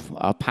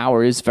our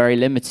power is very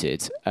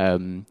limited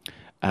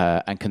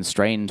and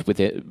constrained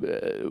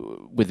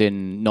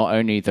within not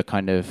only the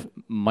kind of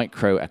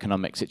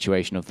microeconomic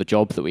situation of the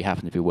job that we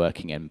happen to be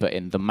working in, but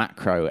in the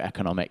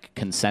macroeconomic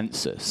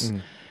consensus.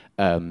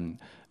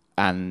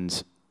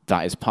 And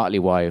that is partly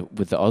why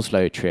with the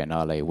Oslo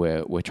Triennale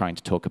we're trying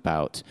to talk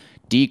about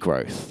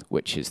degrowth,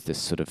 which is this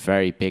sort of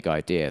very big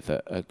idea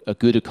that a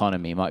good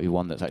economy might be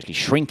one that's actually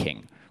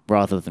shrinking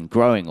rather than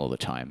growing all the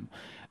time.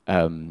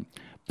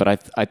 But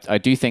I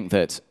do think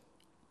that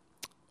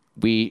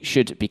we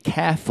should be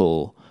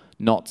careful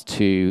not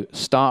to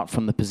start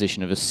from the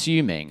position of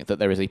assuming that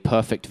there is a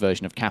perfect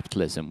version of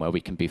capitalism where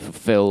we can be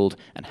fulfilled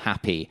and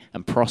happy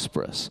and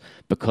prosperous,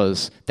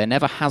 because there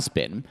never has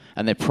been,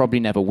 and there probably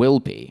never will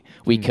be.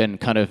 We can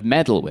kind of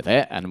meddle with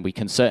it, and we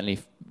can certainly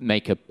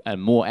make a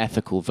more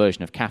ethical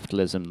version of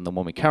capitalism than the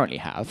one we currently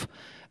have,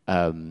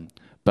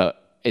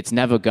 but it's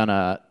never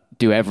gonna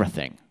do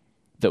everything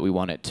that we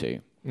want it to.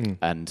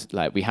 And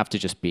like we have to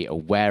just be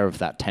aware of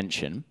that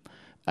tension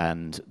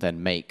and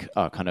then make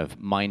our kind of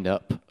mind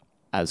up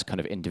as kind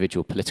of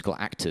individual political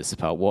actors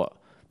about what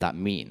that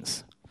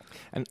means.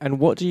 And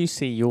what do you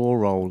see your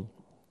role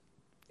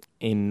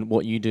in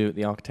what you do at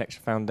the Architecture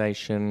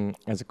Foundation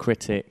as a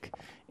critic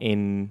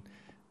in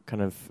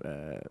kind of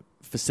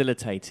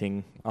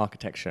facilitating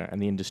architecture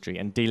and the industry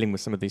and dealing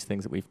with some of these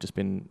things that we've just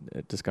been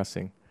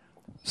discussing?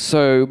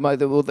 So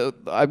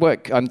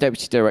I'm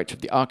Deputy Director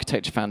of the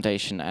Architecture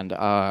Foundation, and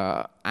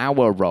our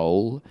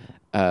role,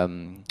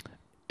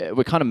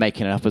 we're kind of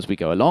making it up as we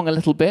go along a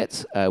little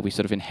bit. We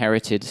sort of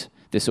inherited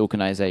this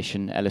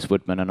organization, Ellis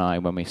Woodman and I,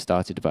 when we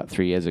started about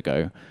 3 years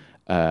ago.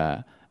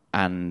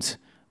 And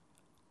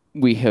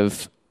we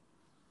have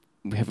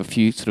a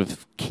few sort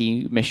of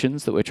key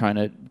missions that we're trying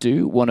to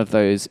do. One of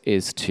those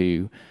is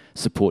to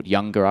support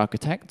younger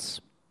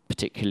architects,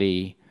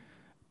 particularly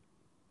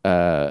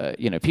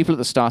people at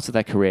the start of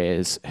their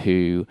careers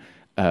who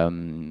are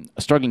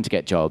struggling to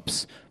get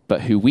jobs,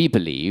 but who we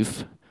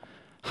believe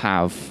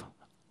have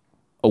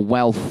a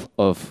wealth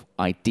of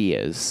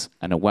ideas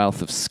and a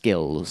wealth of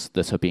skills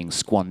that are being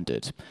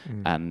squandered.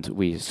 And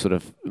we sort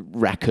of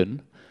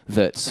reckon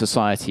that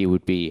society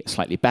would be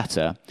slightly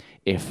better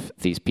if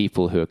these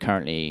people who are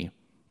currently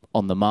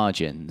on the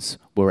margins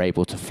were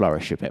able to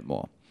flourish a bit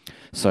more.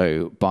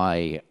 So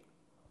by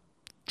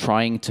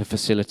trying to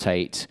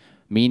facilitate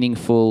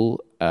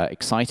meaningful,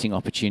 exciting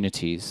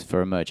opportunities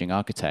for emerging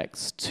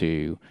architects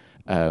to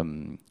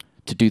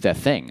do their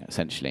thing,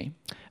 essentially,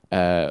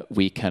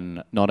 we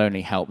can not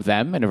only help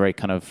them in a very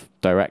kind of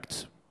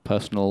direct,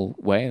 personal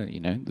way.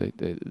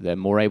 They're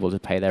more able to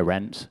pay their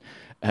rent.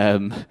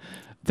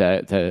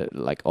 They're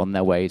like on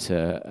their way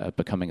to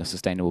becoming a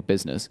sustainable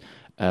business.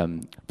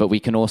 But we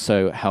can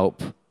also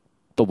help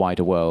the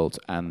wider world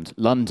and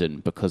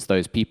London, because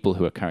those people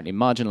who are currently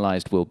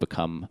marginalized will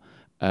become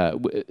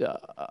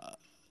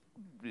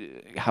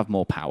have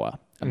more power,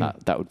 and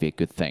that would be a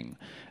good thing.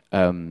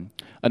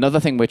 Another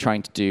thing we're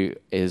trying to do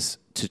is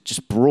to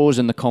just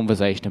broaden the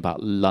conversation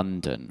about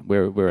London.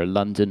 We're a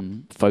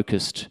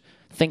London-focused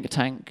think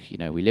tank. You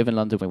know, we live in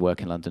London, we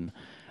work in London,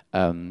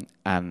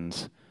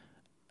 and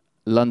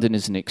London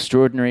is an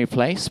extraordinary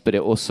place, but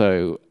it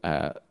also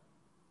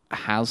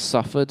has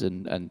suffered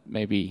and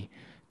maybe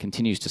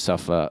continues to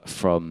suffer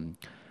from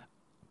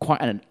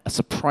quite a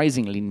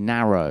surprisingly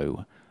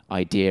narrow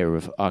idea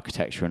of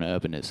architecture and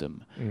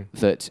urbanism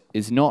that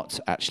is not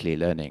actually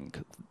learning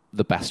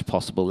the best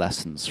possible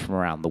lessons from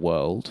around the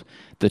world,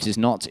 that is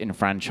not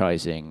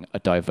enfranchising a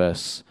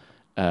diverse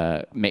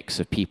mix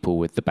of people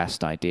with the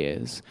best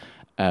ideas,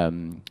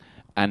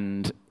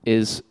 and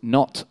is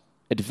not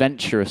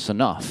adventurous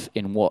enough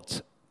in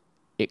what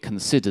it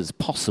considers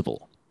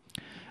possible.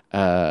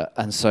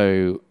 And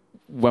so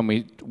when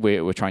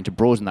we're trying to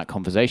broaden that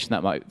conversation,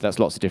 that's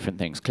lots of different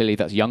things. Clearly,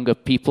 that's younger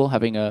people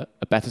having a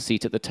better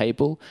seat at the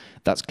table.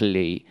 That's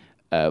clearly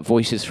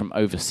voices from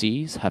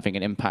overseas having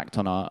an impact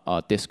on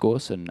our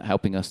discourse and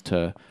helping us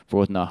to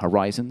broaden our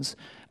horizons.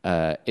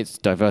 It's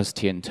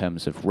diversity in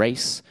terms of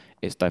race.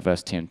 It's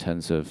diversity in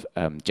terms of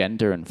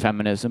gender and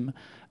feminism.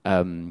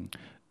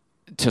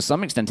 To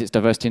some extent, it's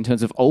diversity in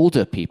terms of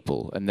older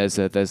people. And there's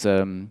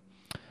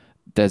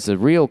a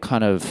real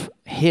kind of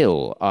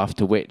hill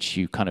after which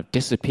you kind of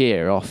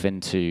disappear off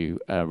into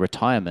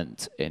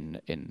retirement in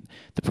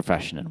the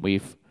profession. And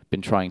we've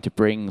been trying to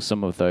bring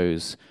some of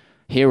those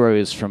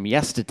heroes from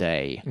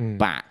yesterday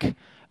back.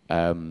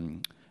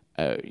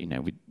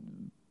 We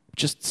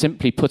just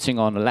simply putting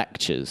on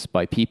lectures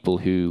by people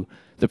who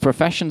the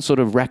profession sort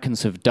of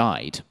reckons have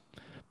died,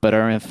 but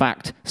are in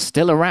fact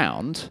still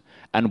around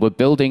and were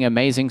building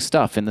amazing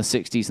stuff in the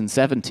 60s and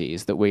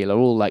 70s that we are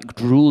all like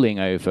drooling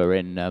over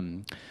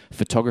in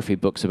photography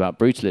books about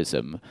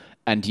brutalism,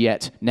 and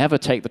yet never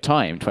take the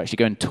time to actually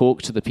go and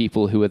talk to the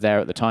people who were there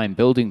at the time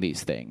building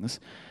these things.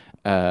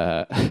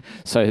 So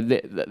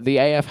the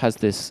AF has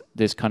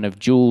this kind of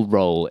dual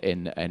role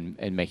in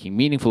making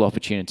meaningful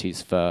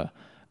opportunities for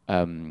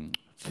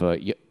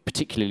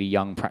particularly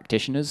young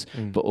practitioners,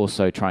 but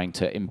also trying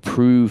to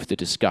improve the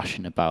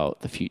discussion about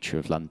the future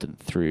of London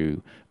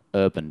through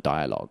urban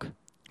dialogue.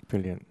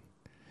 Brilliant.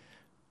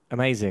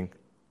 Amazing.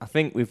 I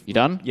think we've... You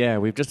done? Yeah,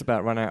 we've just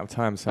about run out of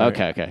time. So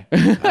Okay.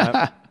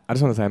 I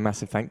just want to say a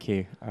massive thank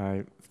you.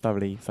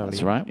 Thoroughly.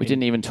 That's right. We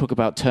didn't even talk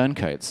about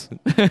turncoats.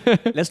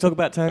 Let's talk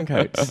about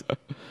turncoats.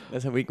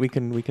 We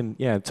can.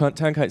 Yeah,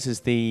 turncoats is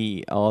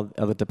are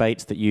the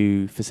debates that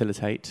you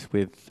facilitate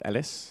with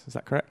Ellis. Is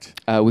that correct?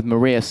 With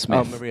Maria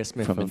Smith. Oh, Maria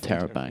Smith from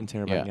Interrobang.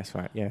 Interrobang. Yes,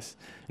 right. Yes.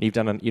 And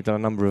you've done a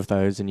number of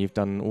those, and you've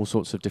done all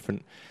sorts of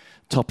different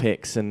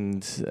topics,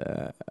 and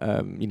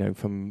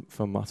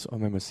from us. I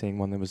remember seeing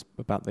one that was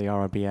about the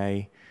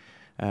RIBA,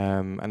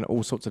 and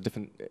all sorts of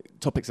different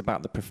topics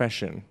about the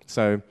profession.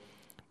 So.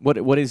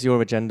 What is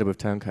your agenda with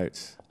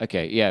Turncoats?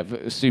 Okay, yeah,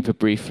 super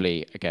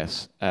briefly, I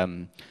guess.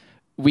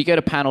 We go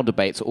to panel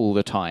debates all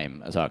the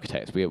time as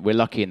architects. We're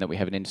lucky in that we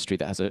have an industry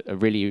that has a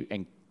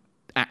really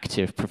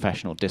active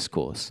professional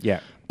discourse.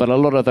 Yeah. But a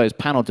lot of those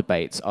panel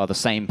debates are the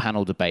same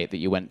panel debate that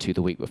you went to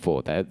the week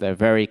before. They're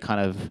very kind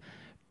of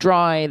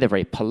dry, they're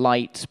very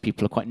polite.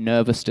 People are quite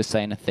nervous to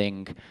say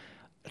anything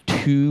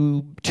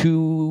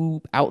too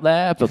out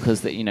there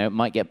because it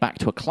might get back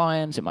to a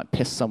client, it might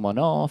piss someone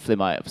off, they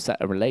might upset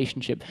a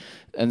relationship,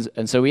 and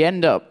so we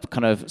end up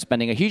kind of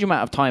spending a huge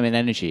amount of time and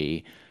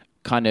energy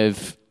kind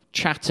of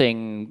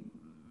chatting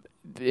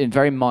in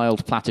very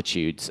mild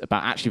platitudes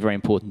about actually very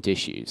important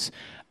issues.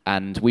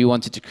 And we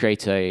wanted to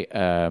create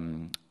a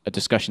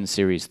discussion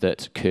series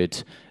that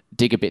could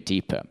dig a bit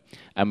deeper.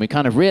 And we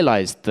kind of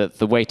realized that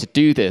the way to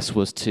do this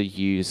was to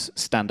use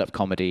stand-up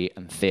comedy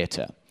and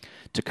theatre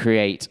to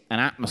create an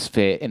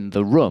atmosphere in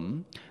the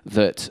room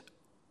that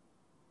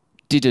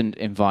didn't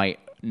invite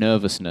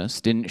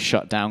nervousness, didn't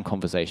shut down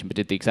conversation, but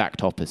did the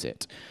exact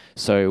opposite.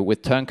 So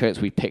with Turncoats,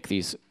 we pick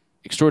these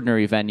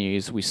extraordinary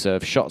venues, we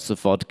serve shots of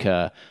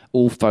vodka,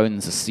 all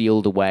phones are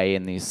sealed away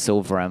in these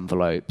silver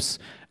envelopes.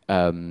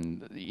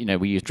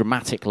 We use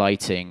dramatic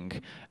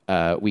lighting,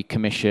 we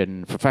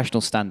commission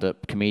professional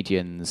stand-up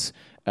comedians.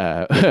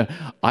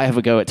 I have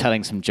a go at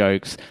telling some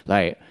jokes.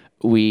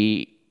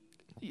 We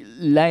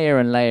layer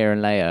and layer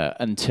and layer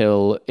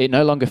until it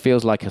no longer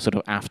feels like a sort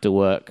of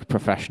after-work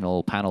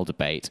professional panel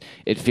debate.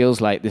 It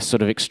feels like this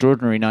sort of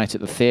extraordinary night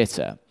at the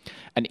theatre.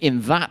 And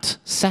in that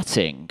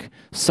setting,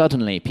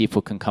 suddenly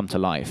people can come to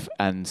life,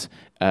 and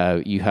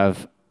you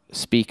have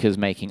speakers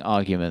making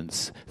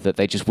arguments that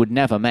they just would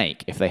never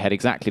make if they had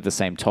exactly the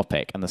same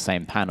topic and the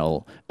same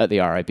panel at the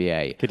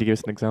RIBA. Could you give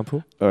us an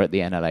example? Or at the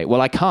NLA.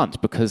 Well, I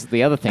can't, because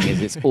the other thing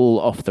is it's all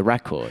off the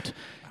record.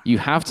 You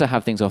have to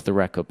have things off the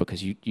record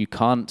because you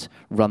can't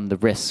run the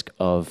risk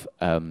of...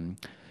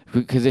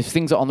 because if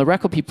things are on the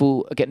record,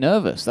 people get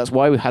nervous. That's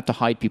why we had to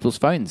hide people's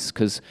phones,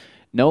 because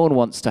no one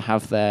wants to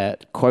have their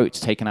quotes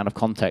taken out of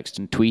context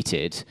and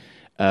tweeted,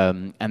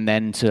 and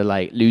then to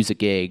lose a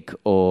gig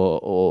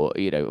or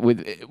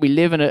we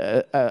live in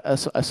a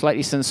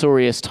slightly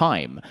censorious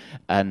time,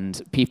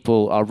 and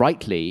people are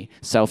rightly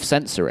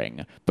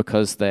self-censoring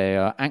because they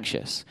are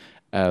anxious.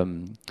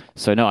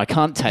 So no, I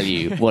can't tell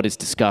you what is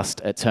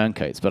discussed at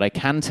Turncoats, but I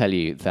can tell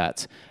you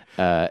that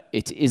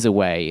it is a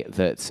way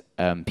that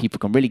people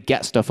can really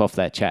get stuff off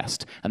their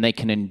chest, and they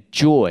can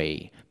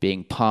enjoy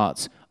being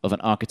part of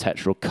an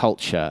architectural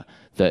culture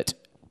that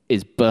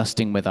is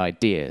bursting with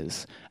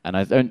ideas. And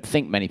I don't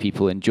think many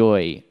people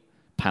enjoy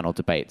panel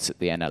debates at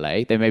the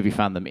NLA. They maybe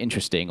found them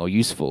interesting or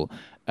useful,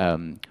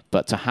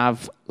 but to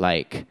have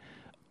like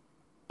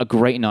a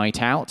great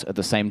night out at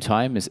the same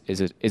time is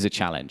a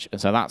challenge. And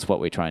so that's what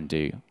we try and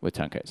do with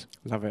Turncoats.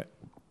 Love it.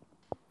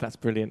 That's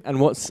brilliant. And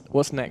what's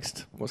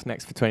next? What's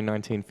next for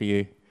 2019 for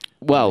you?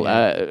 Well,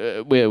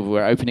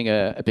 we're opening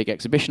a big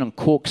exhibition on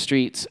Cork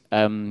Street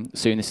soon.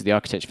 This is the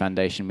Architecture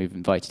Foundation. We've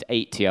invited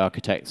 80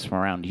 architects from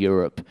around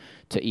Europe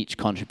to each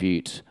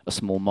contribute a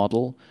small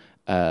model.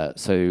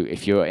 So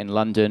if you're in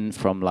London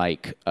from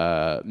like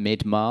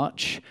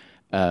mid-March,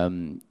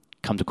 come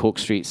to Cork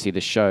Street, see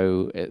the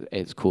show.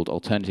 It's called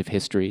Alternative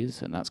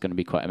Histories, and that's going to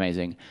be quite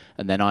amazing.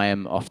 And then I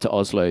am off to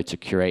Oslo to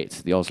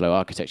curate the Oslo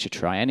Architecture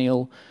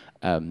Triennial,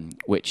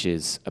 which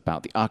is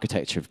about the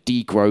architecture of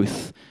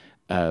degrowth.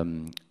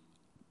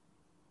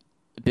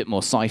 A bit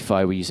more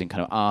sci-fi. We're using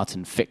kind of art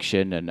and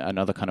fiction and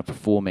other kind of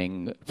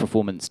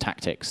performance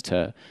tactics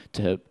to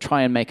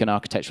try and make an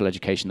architectural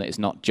education that is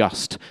not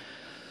just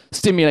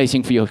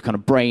stimulating for your kind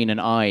of brain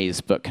and eyes,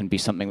 but can be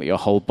something that your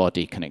whole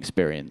body can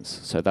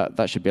experience. So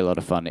that should be a lot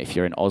of fun if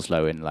you're in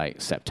Oslo in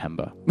like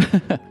September.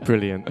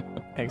 Brilliant.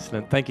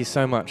 Excellent. Thank you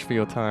so much for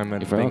your time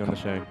and being on the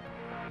show.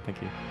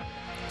 Thank you.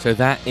 So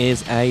that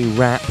is a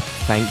wrap.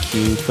 Thank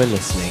you for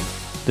listening.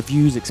 The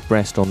views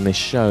expressed on this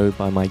show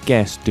by my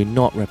guests do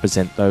not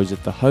represent those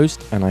of the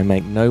host, and I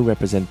make no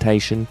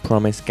representation,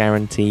 promise,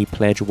 guarantee,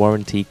 pledge,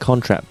 warranty,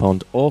 contract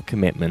bond, or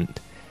commitment,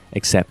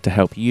 except to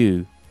help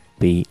you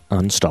be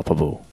unstoppable.